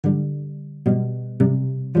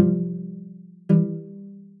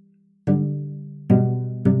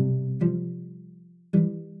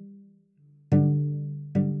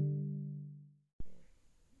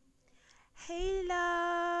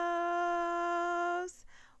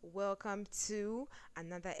welcome to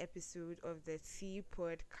another episode of the T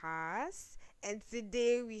Podcast. And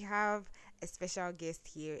today we have a special guest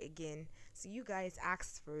here again. So you guys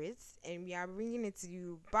asked for it, and we are bringing it to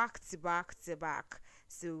you back to back to back.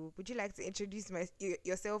 So would you like to introduce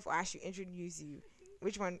yourself, or I should introduce you?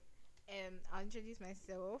 Which one? I'll introduce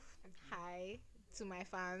myself. Hi to my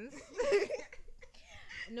fans.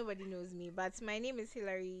 Nobody knows me, but my name is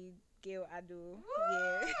Hilary Gail Ado.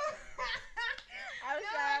 Yeah.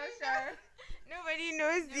 I'm sure. Nobody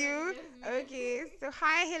knows you. Okay, so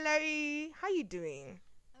hi Hillary, how you doing?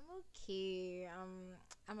 I'm okay.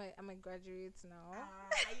 I'm a graduate now.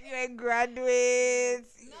 Are you a graduate?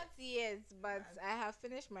 Not yet, but I have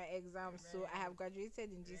finished my exam, so I have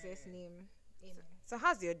graduated in Jesus' name. Amen. So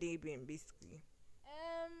how's your day been, basically?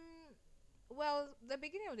 Well, the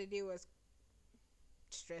beginning of the day was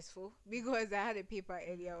stressful because I had a paper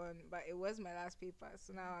earlier on, but it was my last paper,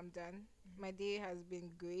 so now I'm done. My day has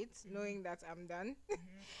been great, knowing that I'm done.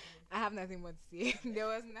 I have nothing more to say. There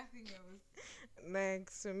was nothing else. Like,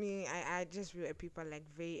 so me, I just wrote a paper like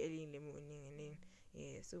very early in the morning, and then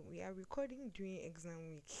yeah, so we are recording during exam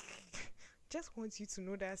week. Just want you to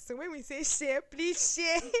know that. So when we say share, please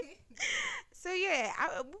share. So yeah,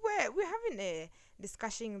 we're having a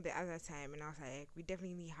discussion the other time, and I was like, we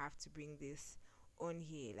definitely have to bring this on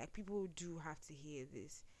here. Like, people do have to hear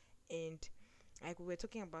this. And like, we were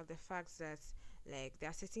talking about the fact that like there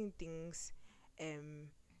are certain things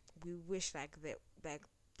we wish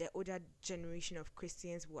the older generation of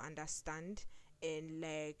Christians will understand, and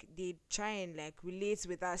like they try and like relate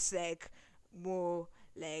with us like more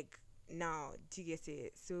like now. Do you get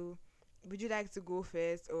it? So would you like to go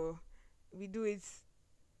first, or we do it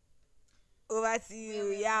over to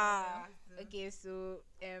you? Yeah. Okay, so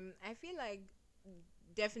I feel like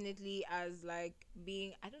definitely as like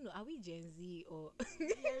being, I don't know, are we Gen Z or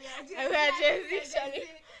Yeah, we are Gen Z, Charlie?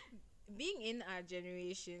 Being in our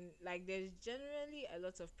generation, like there's generally a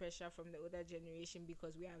lot of pressure from the older generation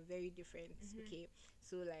because we are very different. Okay,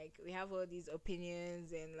 so like we have all these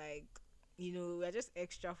opinions, and like, we're just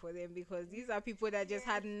extra for them because these are people that just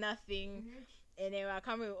had nothing, and then we're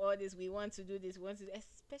coming with all this. We want to do this, we want to do,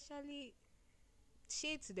 especially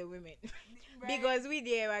shade to the women. Because we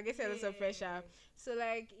there are getting a lot of pressure. So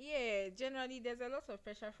like, yeah, generally there's a lot of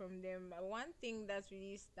pressure from them. One thing that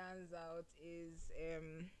really stands out is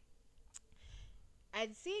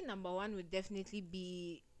I'd say number one would definitely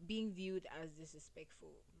be being viewed as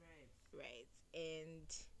disrespectful. Right. And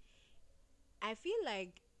I feel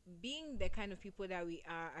like being the kind of people that we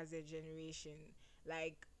are as a generation,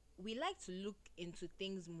 like we like to look into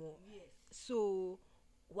things more. So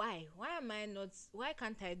why am I not, why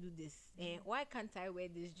can't I do this? Why can't I wear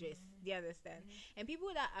this dress? Do you understand? And people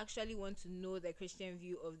that actually want to know the Christian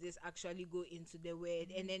view of this actually go into the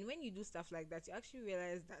word. And then when you do stuff like that, you actually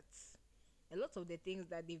realize that a lot of the things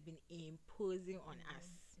that they've been imposing on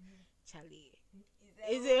us, Charlie,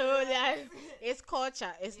 is a whole life. It's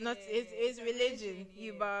culture. It's not. It's religion.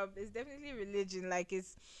 It's definitely religion. Like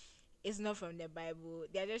it's not from the Bible.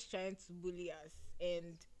 They're just trying to bully us.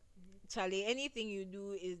 And Charlie, anything you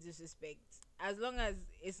do is disrespect. As long as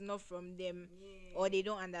it's not from them, or they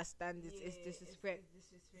don't understand it, it's disrespect.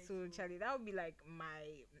 So Charlie, that would be like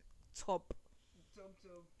my top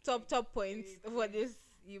top points for this.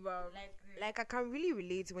 Like I can really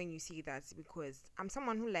relate when you say that, because I'm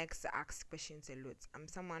someone who likes to ask questions a lot. I'm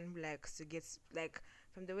someone who likes to get like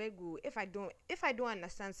from the word go. If I don't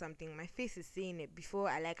understand something, my face is saying it before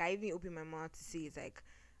I even open my mouth to say it.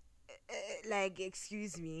 Like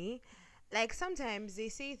excuse me. Like sometimes they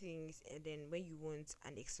say things, and then when you want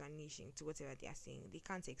an explanation to whatever they are saying, they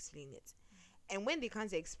can't explain it. And when they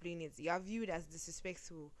can't explain it, you are viewed as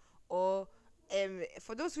disrespectful. Or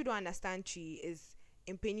for those who don't understand, tree is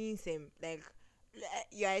impending them. Like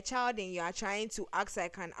you are a child and you are trying to act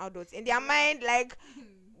like an adult in their mind. Like,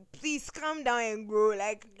 please calm down and grow.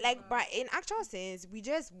 But in actual sense, we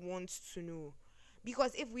just want to know,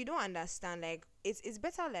 because if we don't understand, like it's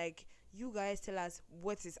better like you guys tell us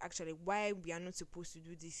what is actually why we are not supposed to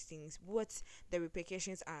do these things, what the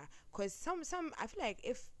repercussions are. Because some I feel like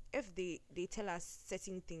if they tell us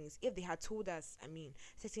certain things, if they had told us, I mean,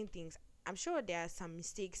 certain things, I'm sure there are some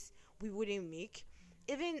mistakes we wouldn't make.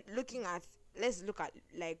 Even looking at, let's look at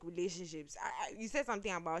like relationships. You said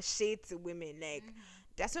something about shade to women. Like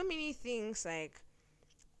there's so many things, like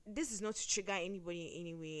this is not to trigger anybody in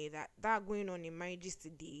any way, that are going on in marriages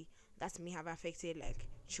today that may have affected like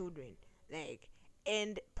children. Like,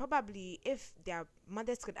 and probably if their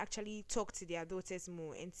mothers could actually talk to their daughters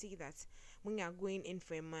more and see that when you are going in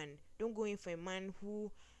for a man, don't go in for a man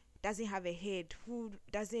who doesn't have a head, who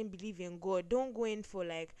doesn't believe in God, don't go in for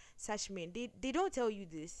like such men. They don't tell you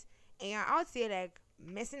this, and you're out there like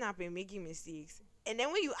messing up and making mistakes. And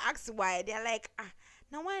then when you ask why, they're like,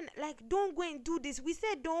 now one, like, don't go and do this. We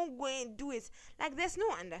said don't go and do it. Like, there's no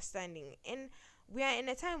understanding, and we are in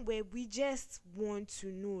a time where we just want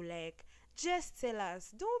to know, like, just tell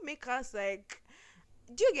us. Don't make us like,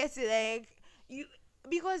 do you get it? Like, you,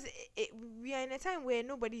 because we are in a time where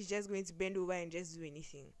nobody's just going to bend over and just do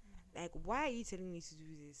anything. Like, why are you telling me to do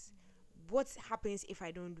this? What happens if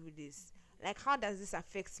I don't do this? Like, how does this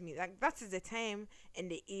affect me? Like, that is the time and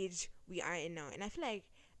the age we are in now, and I feel like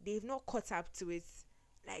they've not caught up to it.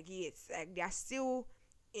 Like, yet, like, they are still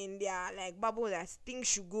in their like bubble that things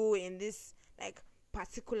should go in this like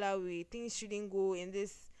particular way. Things shouldn't go in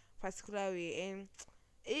this particular way, and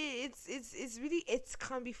it's really, it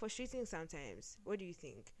can be frustrating sometimes. What do you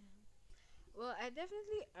think? Well, I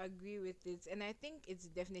definitely agree with it, and I think it's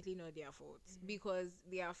definitely not their fault because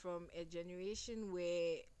they are from a generation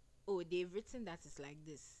where, oh, they've written that it's like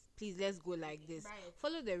this. Please, let's go like this. Right.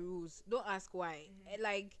 Follow the rules. Don't ask why.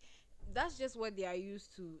 Like, that's just what they are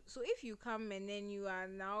used to. So if you come and then you are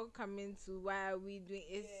now coming to why are we doing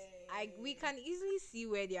it's like we can easily see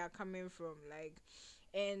where they are coming from. Like,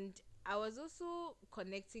 and I was also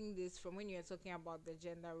connecting this from when you were talking about the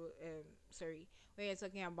sorry, when you're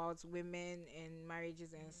talking about women and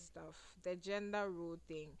marriages and stuff, the gender role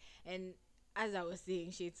thing. And as I was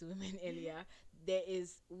saying shade to women earlier, there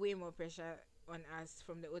is way more pressure on us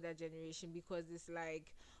from the older generation because it's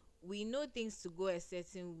like we know things to go a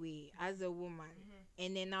certain way as a woman,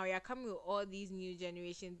 and then now you're coming with all these new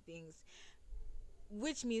generation things,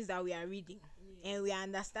 which means that we are reading and we are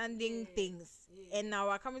understanding things, and now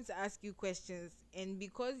we're coming to ask you questions, and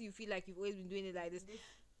because you feel like you've always been doing it like this,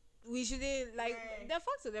 we shouldn't like. The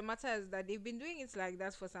fact of the matter is that they've been doing it like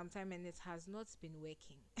that for some time and it has not been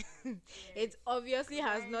working. It obviously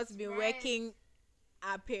has not been working.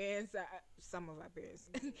 Our parents are, some of our parents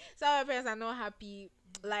some of our parents are not happy.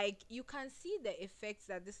 Like, you can see the effects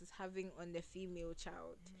that this is having on the female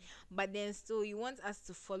child, but then still you want us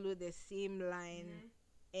to follow the same line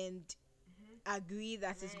and agree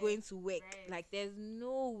that it's going to work. Like, there's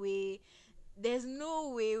no way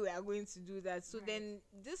we are going to do that. So then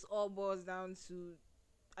this all boils down to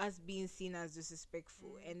us being seen as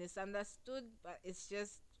disrespectful, and it's understood, but it's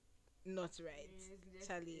just not right.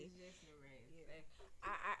 Charlie.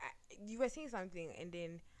 You were saying something, and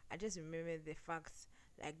then I just remembered the facts,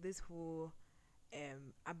 like this whole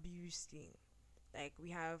abuse thing. Like, we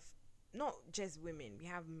have not just women, we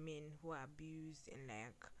have men who are abused in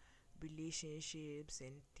like relationships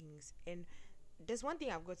and things. And there's one thing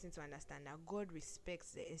I've gotten to understand, that God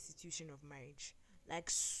respects the institution of marriage like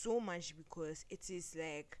so much, because it is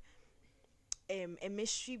like a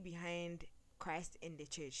mystery behind Christ and the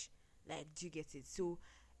church. Like, do you get it? So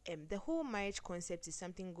the whole marriage concept is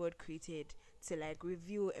something God created to like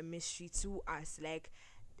reveal a mystery to us. Like,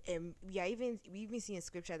 we even see in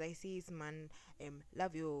scripture that it says, man,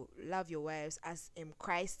 love your wives as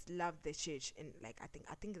Christ loved the church. And like,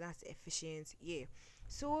 I think that's Ephesians. Yeah.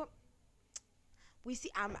 So we see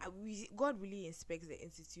God really inspects the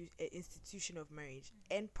institution of marriage,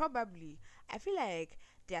 and probably I feel like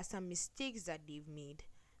there are some mistakes that they've made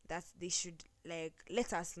that they should like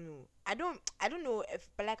let us know. I don't know if,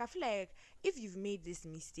 but like, I feel like if you've made these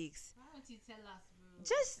mistakes, Why don't you tell us, bro?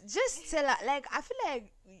 just tell her. Like, I feel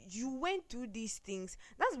like you went through these things.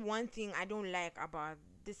 That's one thing I don't like about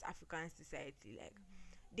this African society. Like,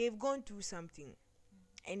 they've gone through something,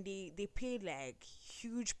 and they paid like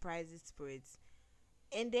huge prices for it,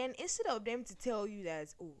 and then instead of them to tell you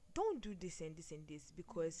that, oh, don't do this and this and this,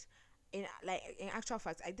 because in actual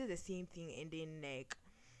fact I did the same thing, and then like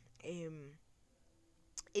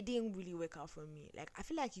it didn't really work out for me. Like, I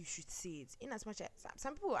feel like you should say it. In as much as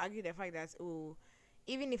some people argue the fact that, oh,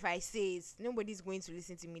 even if I say it, nobody's going to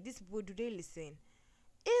listen to me. These people, do they listen?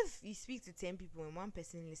 If you speak to 10 people and one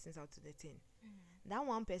person listens out to the 10, that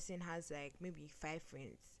one person has like maybe 5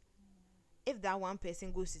 friends. If that one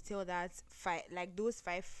person goes to tell that those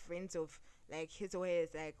 5 friends of like his or hers,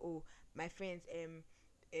 like, oh, my friends,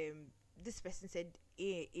 this person said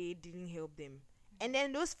A didn't help them, and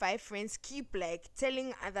then those 5 friends keep like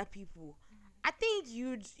telling other people, I think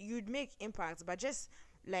you'd make impact, but just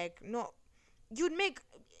like not, you'd make,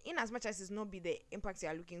 in as much as it's not be the impact you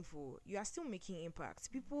are looking for, you are still making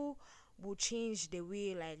impact. People will change the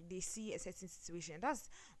way like they see a certain situation. That's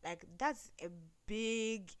a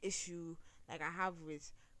big issue like I have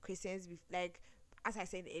with Christians. Like, as I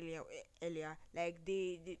said earlier, like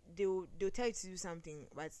they'll tell you to do something,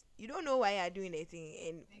 but you don't know why you're doing anything.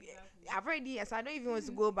 And I've already, so I don't even want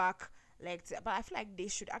to go back like but I feel like they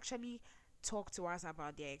should actually talk to us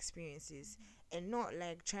about their experiences and not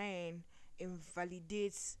like try and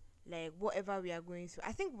invalidate like whatever we are going through.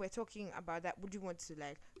 I think we're talking about that. Would you want to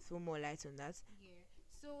like throw more light on that? Yeah.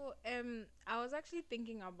 So I was actually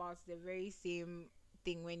thinking about the very same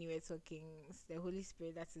thing when you were talking. It's the Holy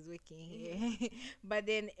Spirit that is working here. But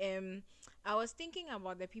then I was thinking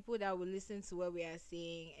about the people that will listen to what we are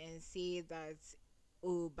saying and say that,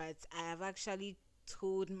 oh, but I have actually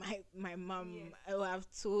told my mom, or I've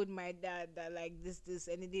told my dad that like this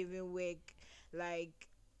and it didn't even work, like,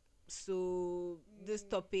 so this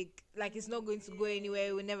topic, like, it's not going to go anywhere,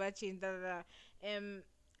 it will never change, da, da, da.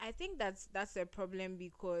 I think that's a problem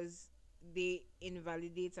because they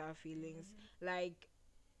invalidate our feelings. Like,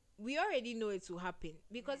 we already know it will happen,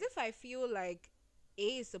 because if I feel like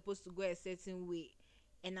A is supposed to go a certain way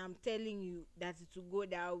and I'm telling you that it will go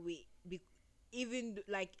that way,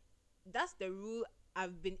 like, that's the rule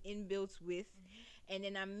I've been inbuilt with, and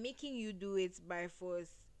then I'm making you do it by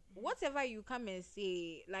force. Whatever you come and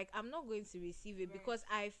say, like, I'm not going to receive it because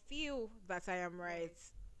I feel that I am right.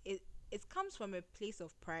 It comes from a place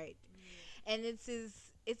of pride, and it is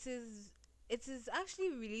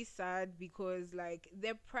actually really sad because like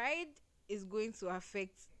their pride is going to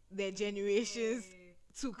affect their generations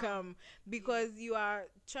to come, because you are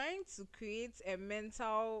trying to create a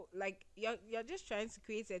mental, like, you're just trying to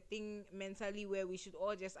create a thing mentally where we should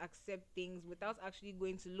all just accept things without actually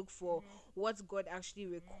going to look for what God actually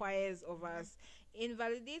requires of us,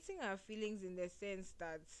 invalidating our feelings in the sense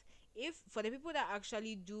that if for the people that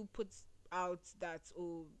actually do put out that,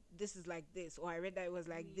 oh, this is like this, or I read that it was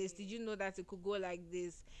like this, did you know that it could go like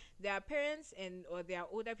this, there are parents and or there are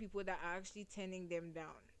older people that are actually turning them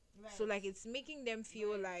down. So like it's making them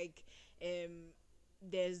feel like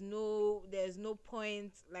there's no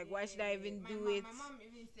point, like, why should I even do it?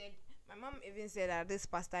 My mom even said that this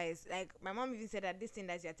pastor is like, my mom even said that this thing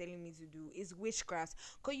that you're telling me to do is witchcraft.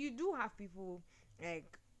 Because you do have people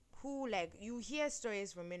like who, like, you hear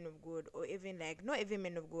stories from men of God, or even like not even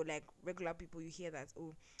men of God, like regular people, you hear that,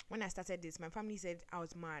 oh, when I started this, my family said I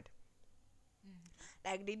was mad.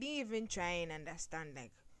 Like they didn't even try and understand,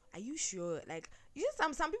 like, are you sure? Like, you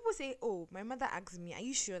know, some people say, oh, my mother asked me, are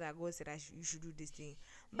you sure that God said you should do this thing?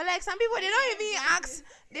 But like some people, they don't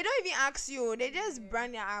even ask you, they just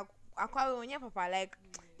brand their aqua on your papa, like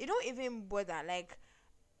they don't even bother, like.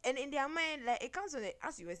 And in their mind, like, it comes with it,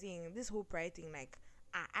 as you were saying, this whole pride thing, like,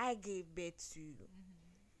 I gave birth to you,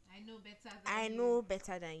 I know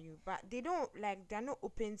better than you, but they don't, like, they're not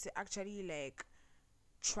open to actually like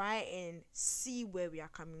try and see where we are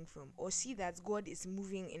coming from, or see that God is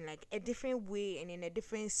moving in like a different way and in a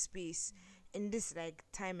different space in this like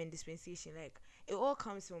time and dispensation. Like, it all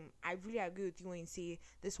comes from, I really agree with you when you say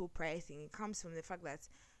this whole pride thing, it comes from the fact that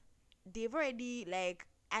they've already, like,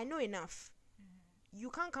 I know enough. You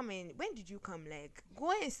can't come in. When did you come? Like,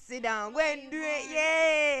 go and sit down. Go and do it.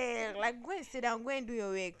 Yeah, like, go and sit down. Go and do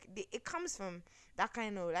your work. It comes from that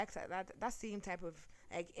kind of like that same type of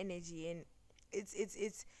like energy, and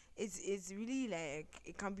it's really like,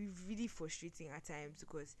 it can be really frustrating at times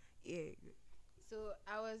because, yeah. So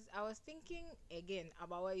I was thinking again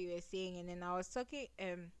about what you were saying, and then I was talking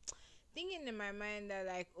thinking in my mind that,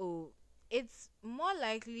 like, oh, it's more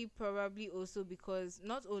likely probably also because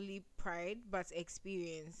not only pride but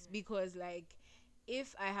experience, because like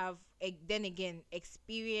if I have then again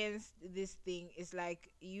experienced this thing, it's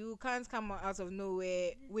like you can't come out of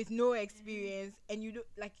nowhere with no experience, and you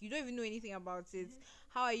don't even know anything about it.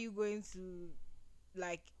 How are you going to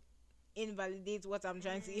like invalidate what I'm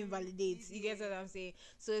trying to invalidate? You get what I'm saying?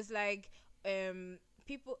 So it's like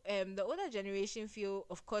people, the older generation feel,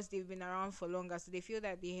 of course, they've been around for longer, so they feel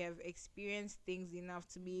that they have experienced things enough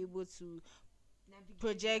to be able to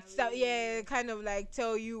project stuff, yeah, kind of like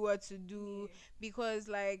tell you what to do. Because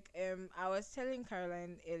like I was telling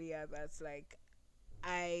Caroline earlier that like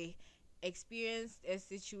I experienced a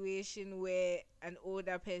situation where an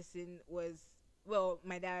older person was, well,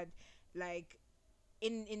 my dad, like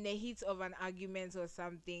in the heat of an argument or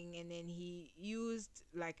something, and then he used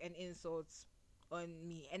like an insult on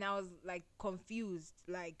me, and I was like confused,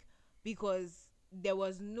 like, because there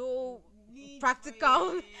was no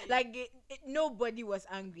practical like nobody was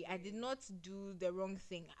angry, I did not do the wrong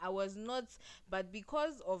thing, I was not, but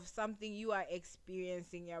because of something you are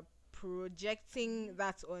experiencing, you're projecting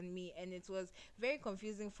that on me, and it was very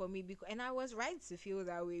confusing for me, because and I was right to feel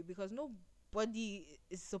that way, because nobody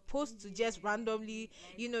is supposed to just randomly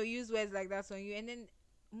use words like that on you. And then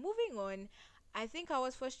moving on, I think I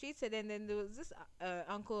was frustrated, and then there was this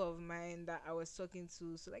uncle of mine that I was talking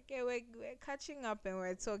to. So like, yeah, we're catching up and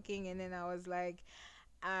we're talking, and then I was like,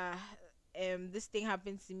 ah, this thing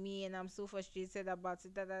happened to me and I'm so frustrated about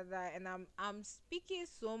it, and I'm speaking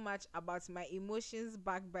so much about my emotions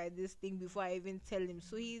backed by this thing before I even tell him.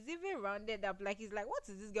 So he's even rounded up, like he's like, what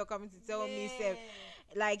is this girl coming to tell me, Seth?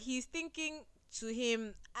 Like he's thinking to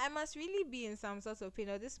him, I must really be in some sort of pain,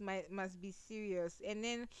 or this must be serious. And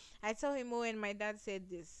then I tell him, oh, and my dad said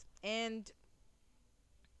this, and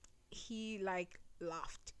he like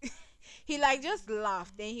laughed. He like just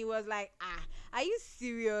laughed, and he was like, ah, are you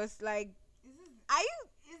serious? Like, are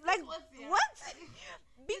you like what?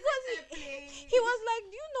 Because he was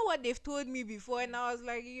like, do you know what they've told me before? And I was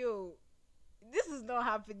like, yo, this is not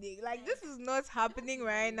happening. Like, this is not happening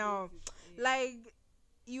right now. Like,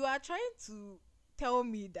 you are trying to tell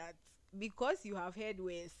me that because you have heard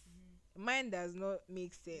worse, mine does not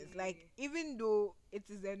make sense. Like, even though it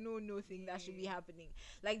is a no thing that should be happening,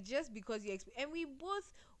 like, just because and we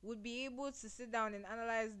both would be able to sit down and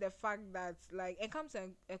analyze the fact that, like, and come to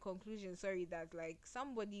a conclusion, sorry, that like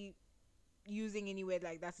somebody using any word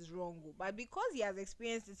like that is wrong. But because he has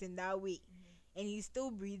experienced it in that way, and he's still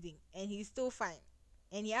breathing and he's still fine,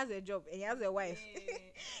 and he has a job and he has a wife,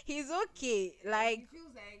 he's okay. Like, It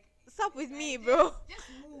feels like stop with me, like, bro. just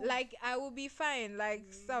move. Like, I will be fine. Like,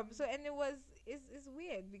 stop. So, and it's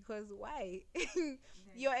weird because why?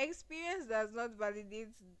 Your experience does not validate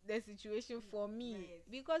the situation for me,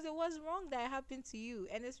 because it was wrong that happened to you,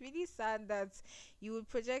 and it's really sad that you would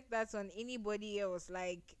project that on anybody else.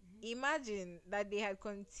 Like, imagine that they had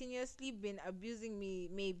continuously been abusing me,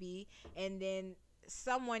 maybe, and then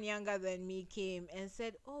someone younger than me came and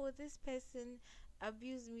said, oh, this person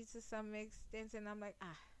abused me to some extent, and I'm like,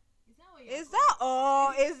 ah, is that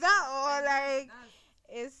all? Is that all? Like,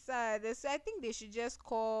 it's sad. So I think they should just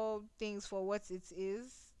call things for what it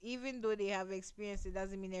is. Even though they have experience, it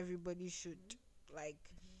doesn't mean everybody should. Like,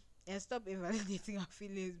 and stop invalidating our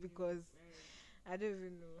feelings, because I don't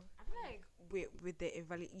even know. I feel like with the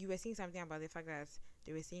you were saying something about the fact that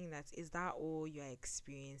they were saying that is that all you are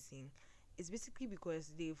experiencing. It's basically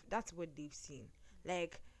because that's what they've seen.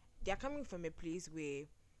 Like, they're coming from a place where,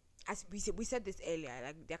 as we said this earlier,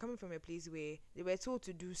 like they're coming from a place where they were told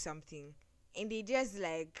to do something and they just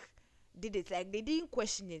like did it. Like, they didn't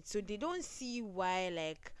question it, so they don't see why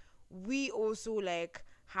like we also like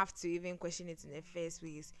have to even question it in the first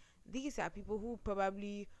place. These are people who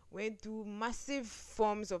probably went through massive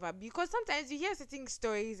forms of abuse, because sometimes you hear certain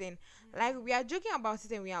stories and like we are joking about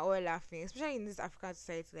it and we are all laughing, especially in this African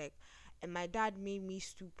society. Like, and my dad made me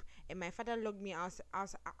stoop and my father locked me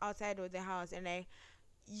outside of the house, and like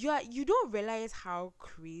you don't realize how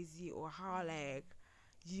crazy or how like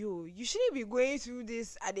you shouldn't be going through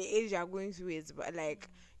this at the age you're going through it, but like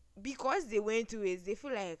because they went through it, they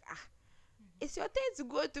feel like, it's your turn to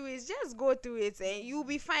go through it, just go through it and you'll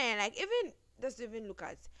be fine. Like, even just even look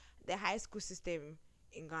at the high school system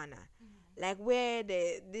in Ghana, like where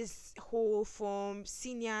this whole form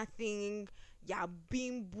senior thing, you're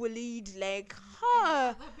being bullied, like,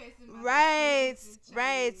 right,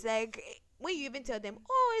 like when you even tell them,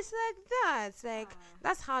 oh, it's like that, like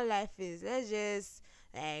that's how life is, let's just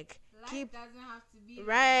like keep doesn't have to be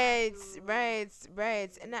right,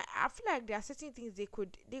 and I feel like there are certain things they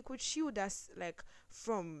could shield us like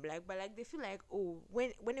from, like, but like they feel like, oh,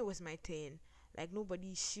 when it was my turn, like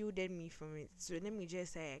nobody shielded me from it, so let me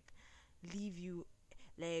just like leave you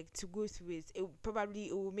like to go through it. It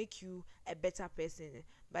will make you a better person,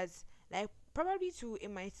 but like probably too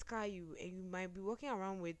it might scar you and you might be walking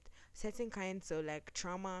around with certain kinds of like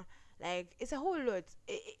trauma. Like, it's a whole lot.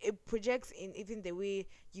 It projects in even the way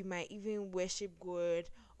you might even worship God,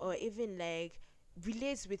 or even like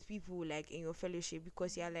relates with people like in your fellowship,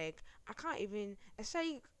 because you're like, I can't even,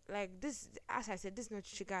 especially like this, as I said, this is not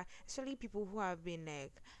to trigger, especially people who have been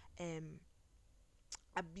like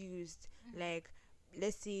abused, like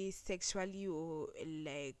let's say sexually or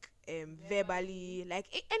like verbally, like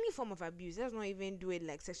any form of abuse. Let's not even do it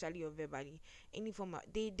like sexually or verbally, any form of,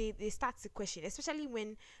 they start to question, especially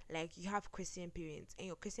when like you have Christian parents and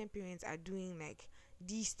your Christian parents are doing like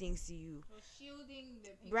these things to you, shielding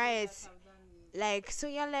the people right? that have done this. Like, so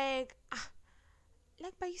you're like,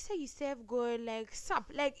 like, but you say you serve God, like stop.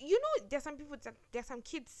 Like, there's some people there's some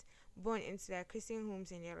kids born into like Christian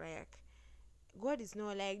homes and you're like, God is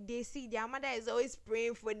not, like, they see their mother is always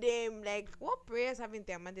praying for them. Like, what prayers haven't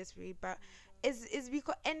their mothers prayed? But it's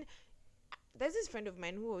because, and there's this friend of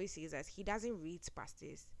mine who always says that he doesn't rate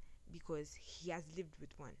pastors because he has lived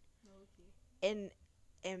with one.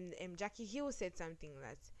 And Jackie Hill said something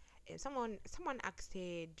that someone asked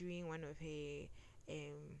her during one of her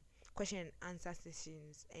question and answer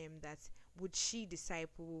sessions that would she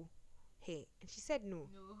disciple her? And she said no.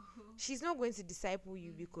 No. She's not going to disciple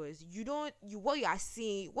you because you don't you what you are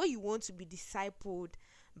seeing, what you want to be discipled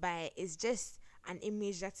by is just an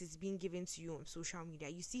image that is being given to you on social media.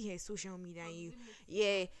 You see her social media and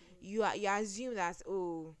yeah, you assume that,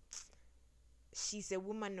 oh, she's a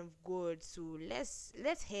woman of God, so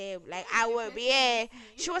let her, like, I will, yeah.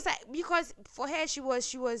 She was like, because for her, she was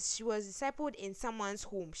discipled in someone's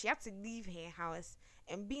home. She had to leave her house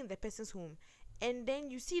and be in the person's home, and then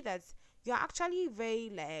you see that you're actually very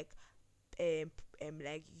um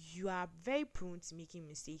like, you are very prone to making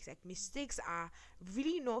mistakes. Like, mistakes are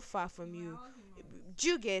really not far from you. Do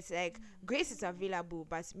you get, like, grace is available,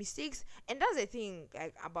 but mistakes, and that's the thing,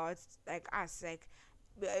 like, about, like, us, like,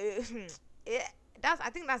 yeah, that's, I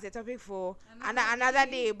think that's the topic for another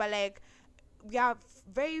day. But, like, we are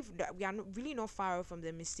we are really not far off from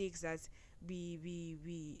the mistakes that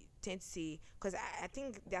we tend to say, because I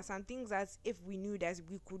think there are some things that if we knew that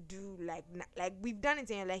we could do, like, like, we've done it,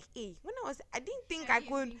 and you're like, hey, when I didn't think I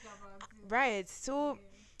could, right? So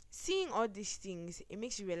seeing all these things, it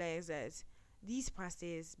makes you realize that these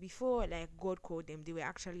pastors, before, like, God called them, they were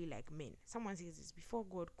actually like men. Someone says this: before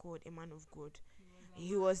God called a man of God,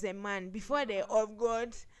 he was a man. Before the of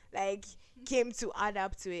God, like, came to add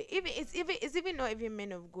up to it. Even not even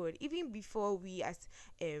men of God. Even before we as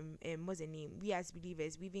what's the name? We as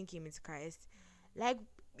believers, we even came into Christ. Like,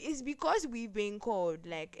 it's because we've been called,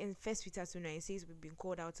 like in First Peter 2:9, it says we've been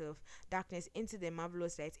called out of darkness into the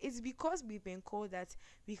marvelous light. It's because we've been called that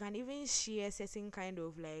we can even share certain kind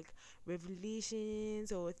of, like,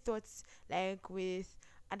 revelations or thoughts, like, with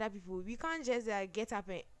other people. We can't just, get up,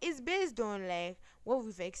 and it's based on, like, what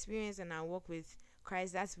we've experienced in our walk with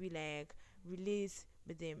Christ, that we, like, relate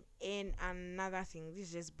with them. And another thing,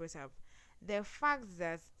 this just brought up the fact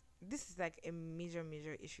that this is, like, a major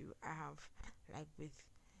issue I have, like, with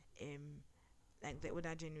like, the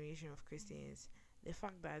older generation of Christians. The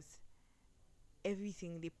fact that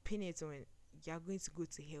everything they pin it on, you're going to go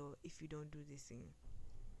to hell if you don't do this thing.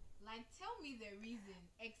 Like, tell me the reason.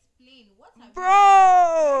 Explain what have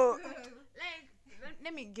Bro, like,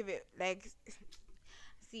 let me give it, like,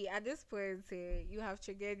 see, at this point, you have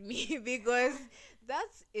triggered me because that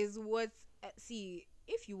is what. See,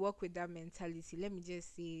 if you work with that mentality, let me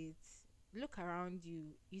just say it. Look around you.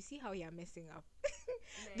 You see how you're messing up,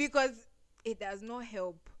 because it does not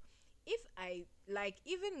help. If I, like,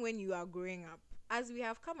 even when you are growing up, as we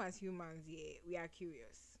have come as humans, yeah, we are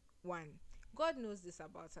curious. One, God knows this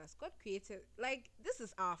about us. God created, like, this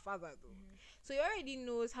is our father, though. So he already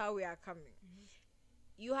knows how we are coming.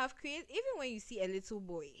 You have created, even when you see a little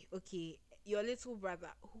boy, okay, your little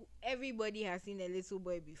brother, who everybody has seen a little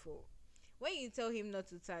boy before. When you tell him not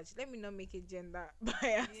to touch, let me not make it gender bias.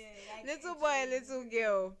 Yeah, like, little boy and little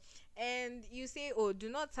girl, and you say, oh, do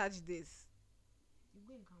not touch this.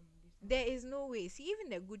 There is no way. See, even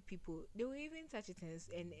the good people, they will even touch it,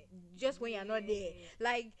 and just when you're not there.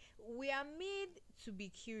 Like, we are made to be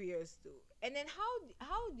curious, though. And then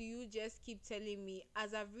how do you just keep telling me,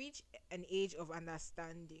 as I've reached an age of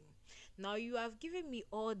understanding, now you have given me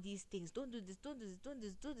all these things, don't do this, don't do this, don't do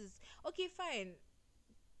this, do this. Okay, fine.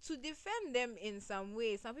 To defend them in some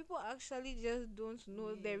way, some people actually just don't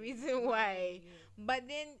know the reason why. But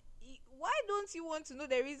then, why don't you want to know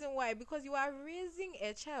the reason why? Because you are raising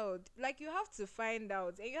a child. Like, you have to find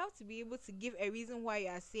out, and you have to be able to give a reason why you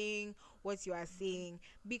are saying what you are saying,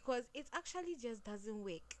 because it actually just doesn't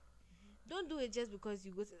work. Don't do it just because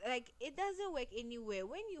you go to, like, it doesn't work anywhere.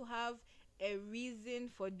 When you have a reason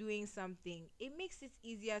for doing something, it makes it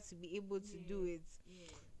easier to be able to do it.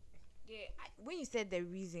 When you said the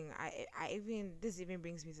reason, I even, this even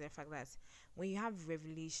brings me to the fact that when you have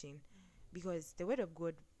revelation, because the word of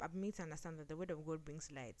God, I've made to understand that the word of God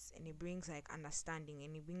brings light, and it brings, like, understanding,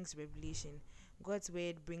 and it brings revelation. God's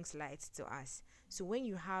word brings light to us. So when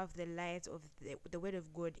you have the light of the word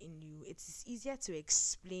of God in you, it's easier to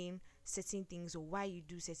explain certain things or why you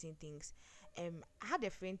do certain things. I had a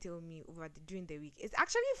friend tell me during the week. It's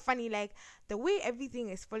actually funny, like, the way everything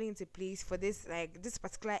is falling into place for this, like, this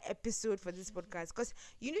particular episode for this podcast. Because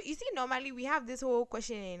you see, normally we have this whole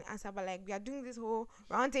question and answer, but, like, we are doing this whole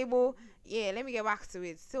round table. Yeah, let me get back to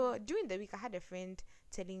it. So during the week, I had a friend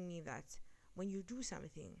telling me that when you do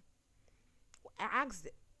something, I asked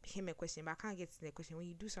him a question, but I can't get to the question. When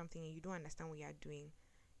you do something and you don't understand what you are doing,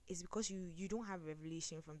 it's because you don't have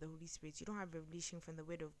revelation from the Holy Spirit. You don't have revelation from the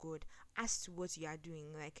word of God as to what you are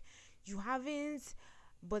doing. Like, you haven't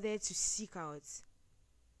bothered to seek out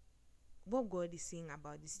what God is saying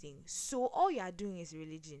about this thing. So all you are doing is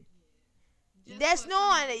religion. There's no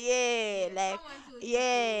one,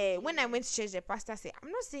 when I went to church, the pastor said,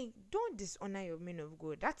 I'm not saying don't dishonor your men of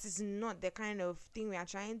God. That is not the kind of thing we are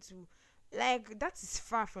trying to Like that is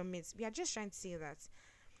far from it. We are just trying to say that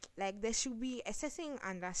like there should be assessing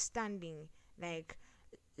understanding. Like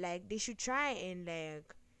they should try and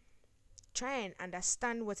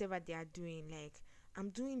understand whatever they are doing. Like I'm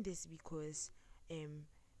doing this because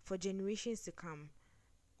for generations to come,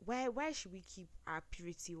 why should we keep our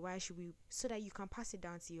purity? Why should we, so that you can pass it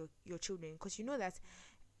down to your children? Because you know that,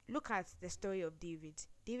 look at the story of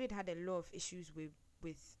David had a lot of issues with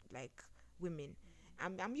like women.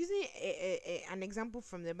 I'm using an example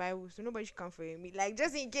from the Bible, so nobody should come for me. Like,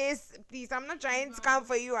 just in case, please, I'm not trying to come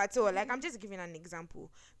for you at all. Like, I'm just giving an example.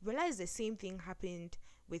 Realize the same thing happened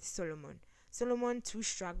with Solomon. Solomon too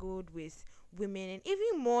struggled with women, and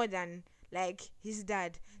even more than like his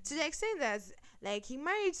dad, to the extent that like he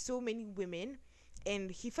married so many women, and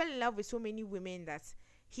he fell in love with so many women that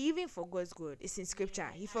he even forgot God. It's in scripture.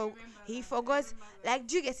 He forgot. Like,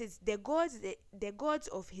 do you get it? The gods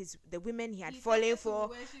of the women he had fallen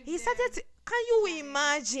for. He started to, can you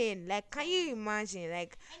imagine? Like, can you imagine?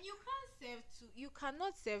 Like, and you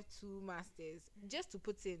cannot serve two masters. Just to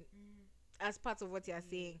put in as part of what you are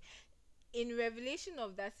saying, in revelation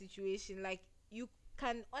of that situation, like, you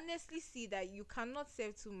can honestly see that you cannot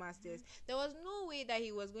serve two masters. There was no way that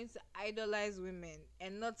he was going to idolize women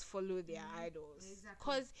and not follow their idols.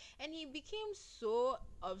 Exactly. And he became so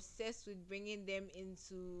obsessed with bringing them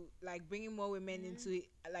into, like, bringing more women into,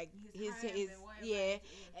 like, his yeah,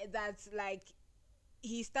 that, like,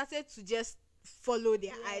 he started to just follow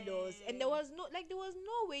their idols. And there was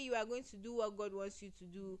no way you are going to do what God wants you to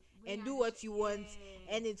do and do what you want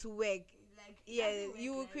and it will work. Yeah,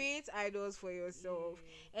 you will create idols for yourself.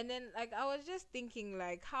 And then, like, I was just thinking,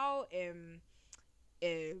 like, how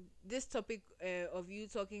this topic of you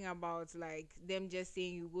talking about, like, them just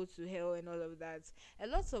saying you go to hell and all of that, a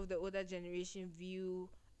lot of the older generation view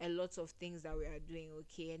a lot of things that we are doing,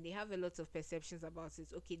 okay, and they have a lot of perceptions about it.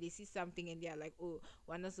 Okay, they see something and they are like, oh,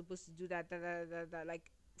 we're not supposed to do that,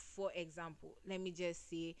 like, for example,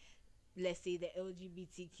 let's say the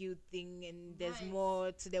LGBTQ thing, and there's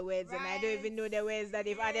more to the words, and I don't even know the words that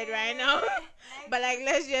they've added right now. But, like,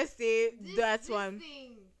 let's just say that one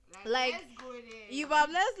thing, like, let's go there.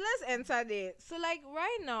 let's enter there. So, like,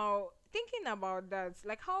 right now, thinking about that,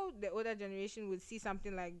 like, how the older generation would see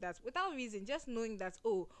something like that without reason, just knowing that,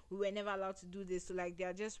 oh, we were never allowed to do this, so, like, they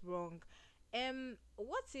are just wrong.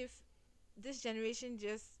 What if this generation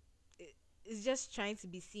is just trying to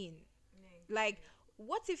be seen? Like,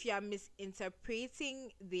 what if you are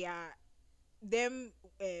misinterpreting them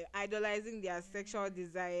idolizing their sexual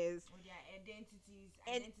desires or their identities,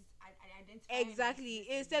 and identifying exactly,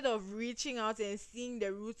 instead of reaching out and seeing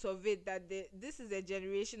the roots of it, that this is a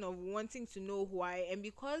generation of wanting to know why, and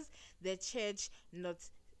because the church, not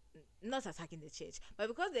attacking the church, but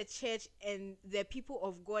because the church and the people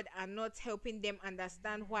of God are not helping them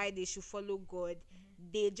understand why they should follow God,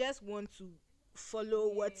 they just want to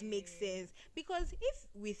follow what makes sense. Because if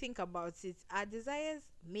we think about it, our desires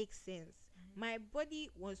make sense. My body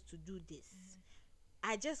wants to do this,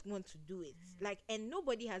 I just want to do it. Like, and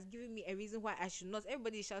nobody has given me a reason why I should not.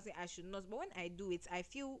 Everybody is shouting I should not, but when I do it, I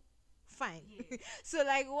feel fine. So,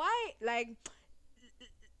 like, why? Like,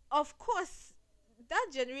 of course, that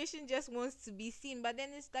generation just wants to be seen, but then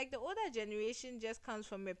it's like the older generation just comes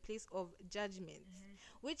from a place of judgment,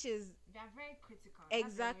 which is, they're very critical.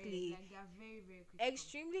 Exactly. Like, they're very, very critical.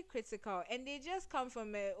 extremely critical, and they just come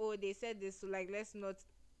from a, oh, they said this, so, like, let's not.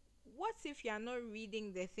 What if you are not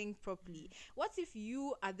reading the thing properly? What if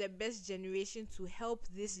you are the best generation to help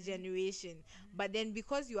this generation, but then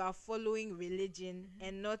because you are following religion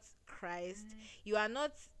and not Christ, you are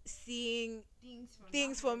not seeing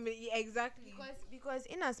things from exactly, because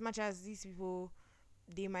in as much as these people,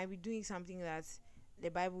 they might be doing something that the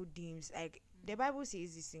Bible deems, like, the Bible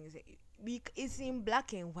says these things, it's in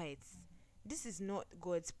black and white. This is not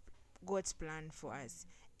God's plan for us,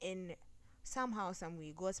 and somehow, some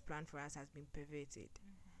way, God's plan for us has been perverted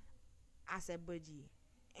as a body,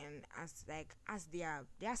 and as they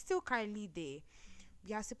are still currently there.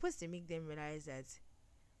 We are supposed to make them realize that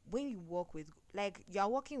when you walk with, like, you are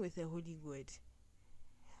walking with a holy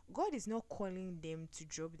God is not calling them to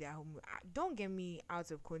drop their home. Don't get me out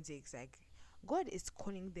of context. Like, God is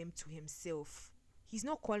calling them to Himself. He's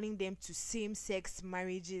not calling them to same-sex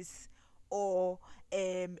marriages, or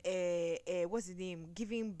what's the name,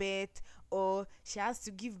 giving birth, or she has to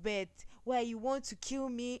give birth. Where you want to kill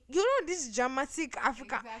me? You know, this dramatic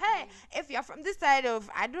Africa. Exactly. Hey, if you're from this side of,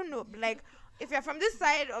 I don't know, like, if you're from this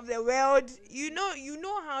side of the world, you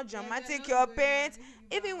know how dramatic your parents.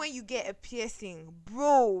 Even when you get a piercing,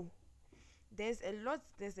 bro, there's a lot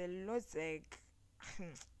like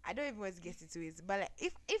I don't even want to get into it, but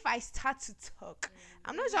like if I start to talk,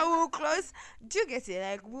 I'm not sure we'll close. Do you get it?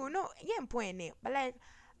 Like we'll not, yeah, point it, but like,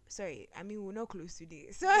 sorry, I mean we're not close today,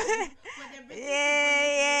 so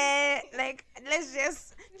yeah, like let's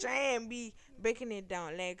just try and be breaking it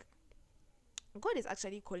down. Like God is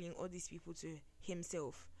actually calling all these people to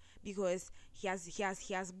Himself because He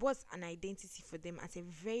has bought an identity for them at a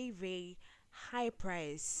very very high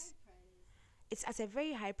price. It's at a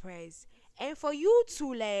very high price, and for you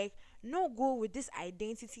to like not go with this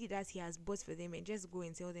identity that He has bought for them and just go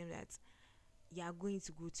and tell them that you are going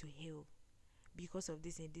to go to hell because of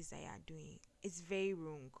this and this that you are doing, it's very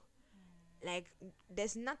wrong. Like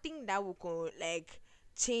there's nothing that will like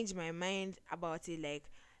change my mind about it. Like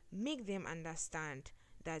make them understand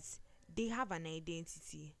that they have an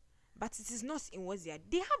identity, but it is not in what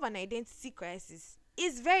they have an identity crisis.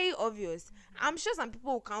 It's very obvious. I'm sure some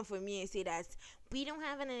people will come for me and say that we don't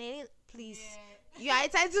have an identity. Please, you are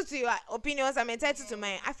entitled to your opinions, I'm entitled to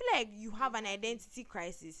mine. I feel like you have an identity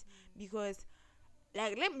crisis because,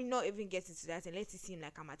 like, let me not even get into that and let it seem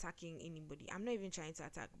like I'm attacking anybody. I'm not even trying to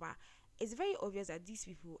attack, but it's very obvious that these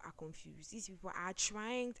people are confused. These people are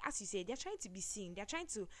trying, as you said, they're trying to be seen. They're trying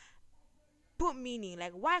to put meaning.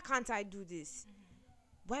 Like, why can't I do this?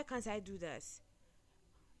 Why can't I do this?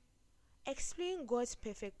 Explain God's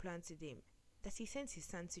perfect plan to them. That He sent His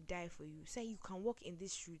Son to die for you, so you can walk in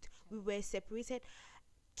this truth. We were separated.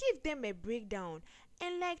 Give them a breakdown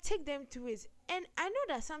and like take them through it. And I know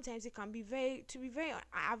that sometimes it can be very, to be very,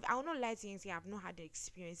 I'll not lie to you and say I've not had the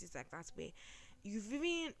experiences like that where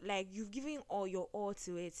you've given all your all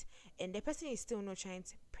to it, and the person is still not trying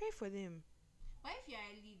to pray for them. But if you're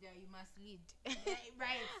a leader, you must lead.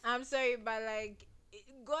 Right. I'm sorry, but like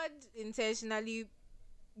God intentionally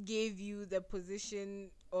gave you the position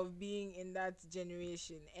of being in that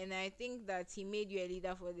generation, and I think that He made you a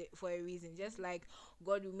leader for a reason. Just like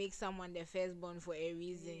God will make someone the firstborn for a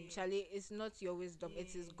reason. Charlie, it's not your wisdom,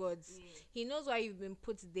 it is God's. He knows why you've been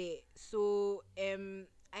put there. So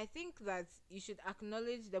I think that you should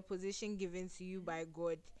acknowledge the position given to you by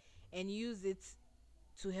God and use it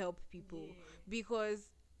to help people. Because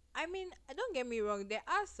I mean, don't get me wrong, there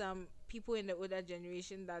are some people in the older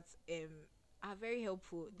generation that are very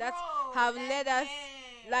helpful, that have led us,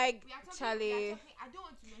 like Charlie. I don't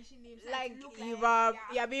want to mention names. Like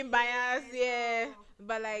you're being biased, yeah.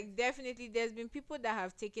 But like definitely, there's been people that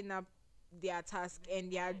have taken up their task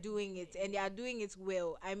and they are doing it, and they are doing it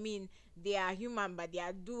well. I mean, they are human, but they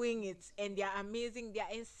are doing it, and they are amazing. They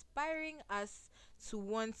are inspiring us to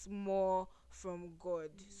want more from God.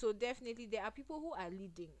 So definitely, there are people who are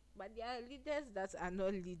leading, but there are leaders that are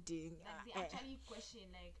not leading. Like they actually question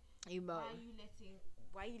like, about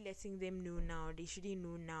why are you letting them know now? They shouldn't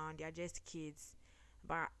know now. They are just kids.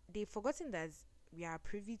 But they've forgotten that we are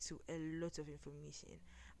privy to a lot of information.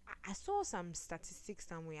 I saw some statistics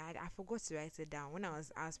somewhere. I forgot to write it down when I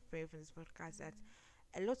was preparing for this podcast, that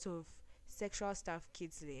a lot of sexual stuff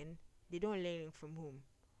kids learn, they don't learn it from home.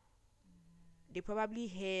 They probably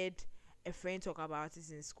heard a friend talk about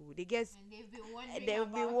it in school. They've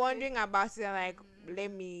been wondering about it, like,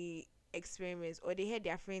 let me experiments, or they heard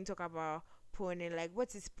their friend talk about porn and like,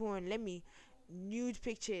 what is porn, let me nude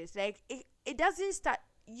pictures. Like it doesn't start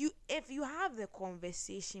you if you have the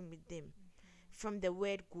conversation with them from the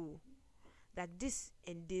word go, that this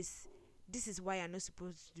and this is why you're not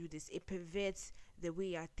supposed to do this. It perverts the way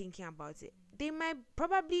you're thinking about it. They might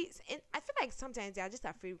probably, and I feel like sometimes they are just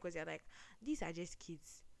afraid because they're like, these are just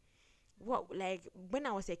kids. What, like when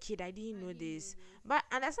I was a kid I didn't know this. But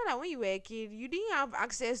understand that when you were a kid you didn't have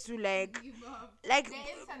access to like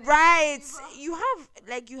right, you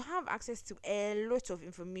have access to a lot of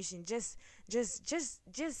information. Just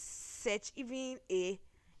search, even it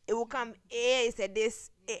will come, a is a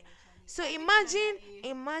this a. So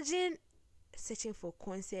imagine searching for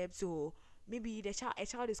concepts, or maybe a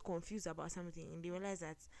child is confused about something and they realize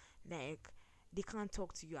that like they can't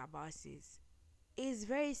talk to you about this. It's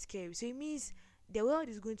very scary. So it means the world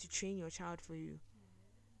is going to train your child for you,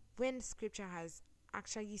 when scripture has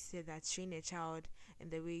actually said that train a child in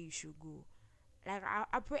the way you should go. Like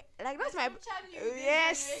I pray, like that's my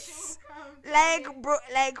yes, like bro,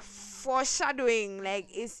 like foreshadowing, like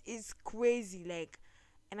it's crazy, like.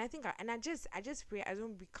 And I think I just pray I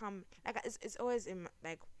don't become like, it's always in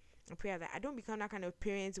like a prayer that I don't become that kind of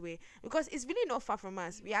parent way, because it's really not far from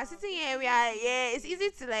us. We are sitting here, it's easy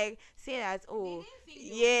to like say that, oh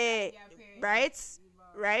yeah, right,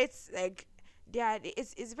 like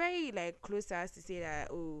it's very like close to us to say that,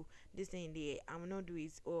 oh, this thing there I'm not do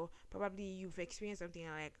it, or probably you've experienced something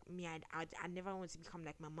like me. I never want to become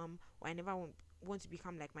like my mom, or I never want want to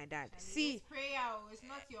become like my dad. Charlie, See, it's prayer, oh, it's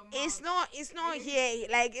not your mouth. it's not here.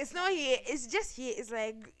 Like it's not here. It's just here. It's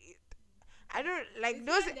like I don't like It's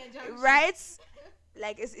those here at the junction. right.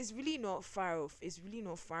 Like it's really not far off. It's really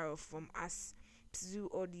not far off from us to do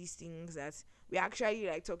all these things that we're actually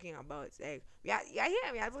like talking about. Like we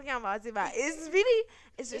are talking about it, but it's really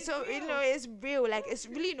it's so real. it's real. Like it's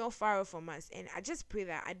really not far off from us. And I just pray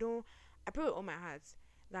that I pray with all my heart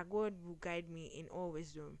that God will guide me in all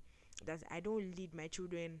wisdom. That I don't lead my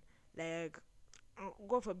children like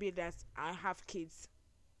God forbid that I have kids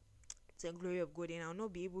to the glory of God, and I'll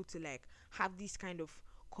not be able to like have these kind of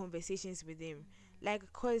conversations with them.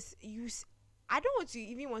 Like, cause I don't want to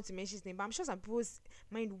even want to mention his name, but I'm sure some people's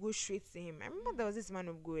mind will go straight to him. I remember there was this man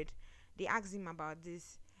of God. They asked him about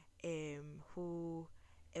this whole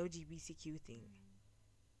LGBTQ thing,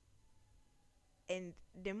 and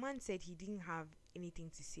the man said he didn't have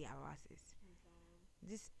anything to say about it.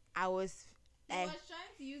 This I was He was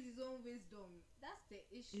trying to use his own wisdom. That's the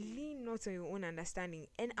issue. lean not on your own understanding,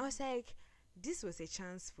 and I was like, this was a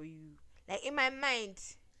chance for you. Like in my mind,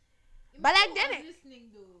 but like then listening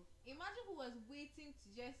though. Imagine who was waiting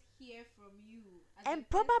to just hear from you. And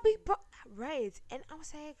probably right, and I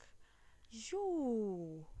was like,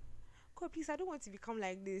 yo, God, please, I don't want to become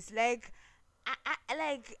like this. Like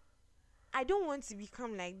I don't want to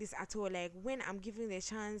become like this at all. Like when I'm given the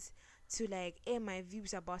chance to like air my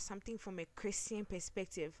views about something from a Christian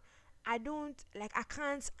perspective, I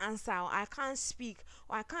can't answer, or I can't speak,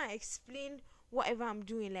 or I can't explain whatever I'm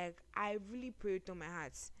doing. Like I really pray with all my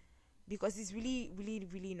heart, because it's really, really,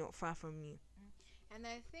 really not far from me. And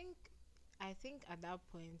I think at that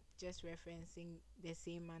point, just referencing the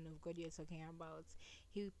same man of God you're talking about,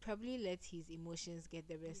 he probably let his emotions get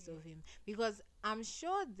the best of him, because I'm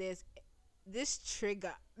sure there's this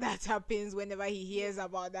trigger that happens whenever he hears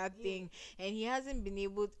about that thing, and he hasn't been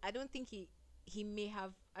able I don't think he may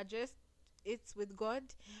have addressed it with God.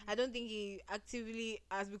 I don't think he actively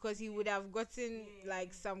asked, because he would have gotten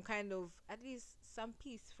like some kind of, at least some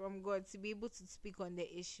peace from God to be able to speak on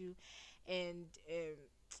the issue. And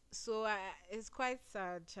so it's quite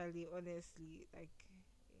sad, Charlie, honestly. Like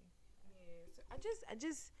So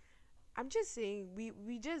I'm just saying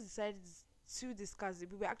we just decided to discuss it.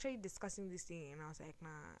 We were actually discussing this thing, and I was like, nah,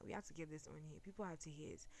 we have to get this on here. People have to hear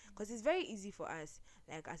it, because it's very easy for us,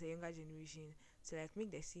 like as a younger generation, to like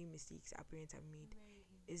make the same mistakes our parents have made.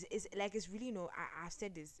 It's like it's really no. I've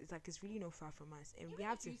said this. It's like it's really not far from us, and we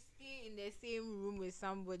have if to. you stay in the same room with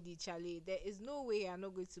somebody, Charlie, there is no way you're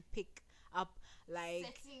not going to pick up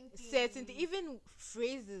like certain even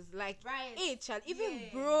phrases like hey Charlie, even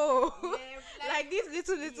bro, like these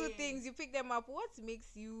little things, you pick them up. What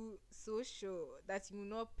makes you so sure that you will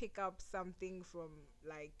not pick up something from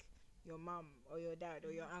like your mom or your dad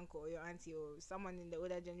or your uncle or your auntie or someone in the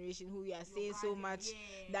older generation who you are saying so much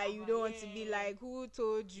that you don't want to be like, who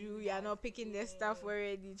told you you're not picking the stuff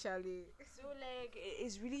already, Charlie? So like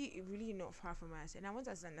it's really, really not far from us, and I want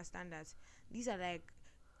us to understand that these are like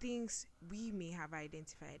things we may have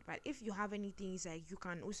identified. But if you have any things like you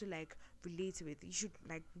can also like relate with, you should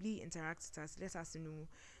like really interact with us. Let us know.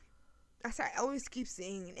 As I always keep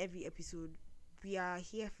saying in every episode, we are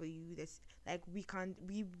here for you. That's like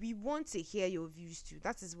we want to hear your views too.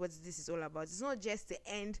 That is what this is all about. It's not just to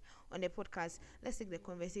end on the podcast. Let's take the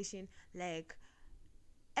conversation like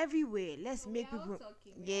everywhere. Let's make people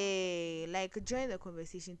like join the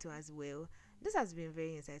conversation too as well. This has been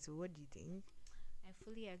very insightful. What do you think? I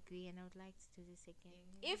fully agree, and I would like to do this again.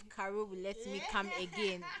 If Carol will let me come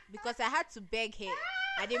again, because I had to beg her.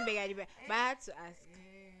 I didn't beg, but I had to ask.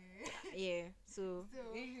 Yeah, so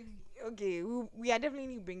Okay, we are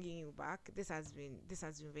definitely bringing you back. This has been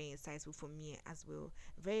very insightful for me as well.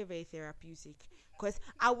 Very, very therapeutic. Because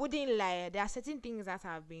I wouldn't lie, there are certain things that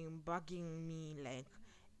have been bugging me, like,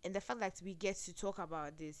 and the fact that we get to talk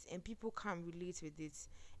about this and people can relate with it,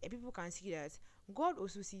 and people can see that God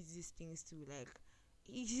also sees these things too. Like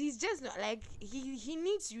he's just not like he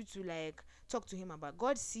needs you to like talk to him about.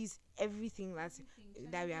 God sees everything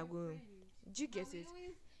that we are going. Do you get it?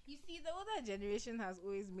 You see, the older generation has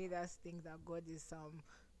always made us think that God is some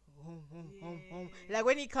like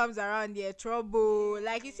when he comes around, they're trouble.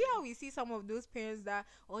 Like you see how we see some of those parents that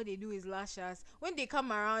all they do is lash us. When they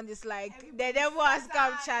come around, it's like the devil has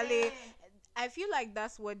come, Charlie. I feel like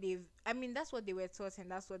that's what that's what they were taught,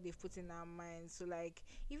 and that's what they've put in our minds. So like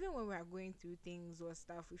even when we are going through things or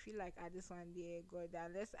stuff, we feel like this one there, God,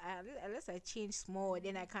 unless I change small,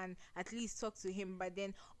 then I can at least talk to him. But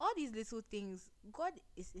then all these little things, God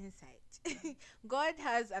is inside. God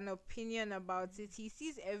has an opinion about it. He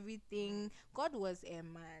sees everything. God was a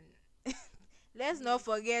man. let's not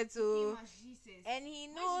forget to. He came as Jesus. And he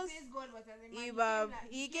When knows she says God was as a man,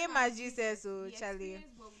 he came as Jesus, so He Charlie.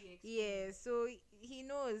 experienced what we Yeah, experienced. so he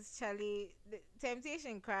knows Charlie. The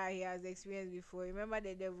temptation cry he has experienced before. Remember,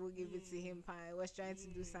 the devil gave it to him. Was trying to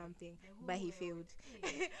do something, The whole but he world. failed.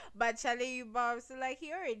 Yeah. But Charlie, you Bob, so like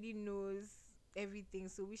he already knows everything,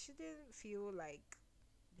 so we shouldn't feel like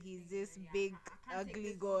he's this big I can't take ugly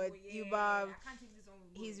this God. on, You yeah, Bob, I can't take this on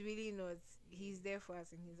with he's God. really not. He's there for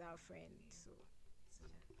us, and he's our friend. So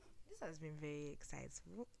This has been very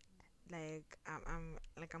exciting. Like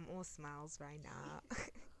I'm all smiles right now.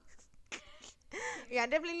 We are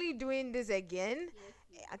definitely doing this again.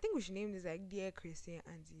 I think we should name this like Dear Christian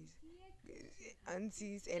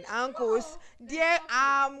Aunties and Uncles. Dear,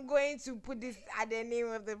 I'm going to put this at the name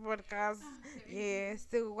of the podcast. Yeah.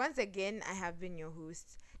 So once again, I have been your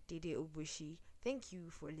host, Dede Obushi. Thank you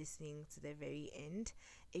for listening to the very end.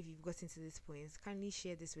 If you've gotten to this point, kindly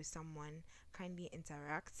share this with someone. Kindly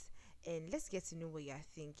interact. And let's get to know what you're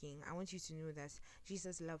thinking. I want you to know that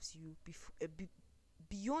Jesus loves you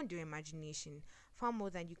beyond your imagination, far more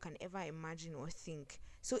than you can ever imagine or think.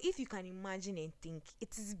 So if you can imagine and think,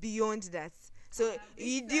 it is beyond that. So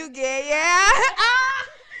you do get, yeah.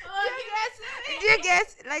 Do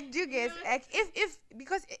you get like if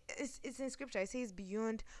because it's in scripture, it says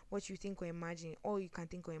beyond what you think or imagine, or you can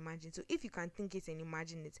think or imagine. So if you can think it and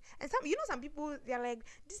imagine it, and some people, they're like,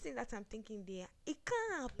 this thing that I'm thinking there, it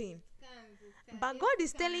can't happen. But God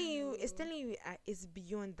is telling you, it's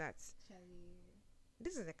beyond that.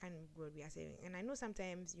 This is the kind of God we are serving. And I know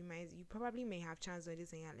sometimes you probably may have chance on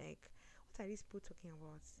this and you're like, what are these people talking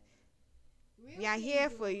about? We are here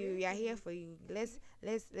for you. We are here for you. Let's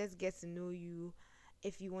get to know you.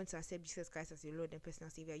 If you want to accept Jesus Christ as your Lord and personal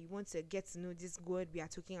Savior, you want to get to know this God we are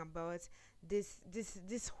talking about, this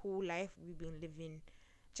whole life we've been living,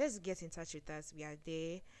 just get in touch with us. We are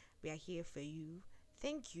there. We are here for you.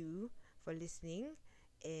 Thank you for listening,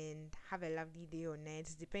 and have a lovely day or night,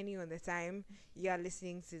 depending on the time you are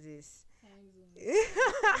listening to this.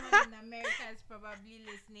 Someone in America is probably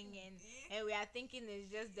listening in, and we are thinking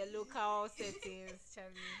it's just the local settings,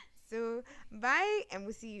 Charlie. So bye, and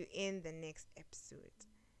we'll see you in the next episode.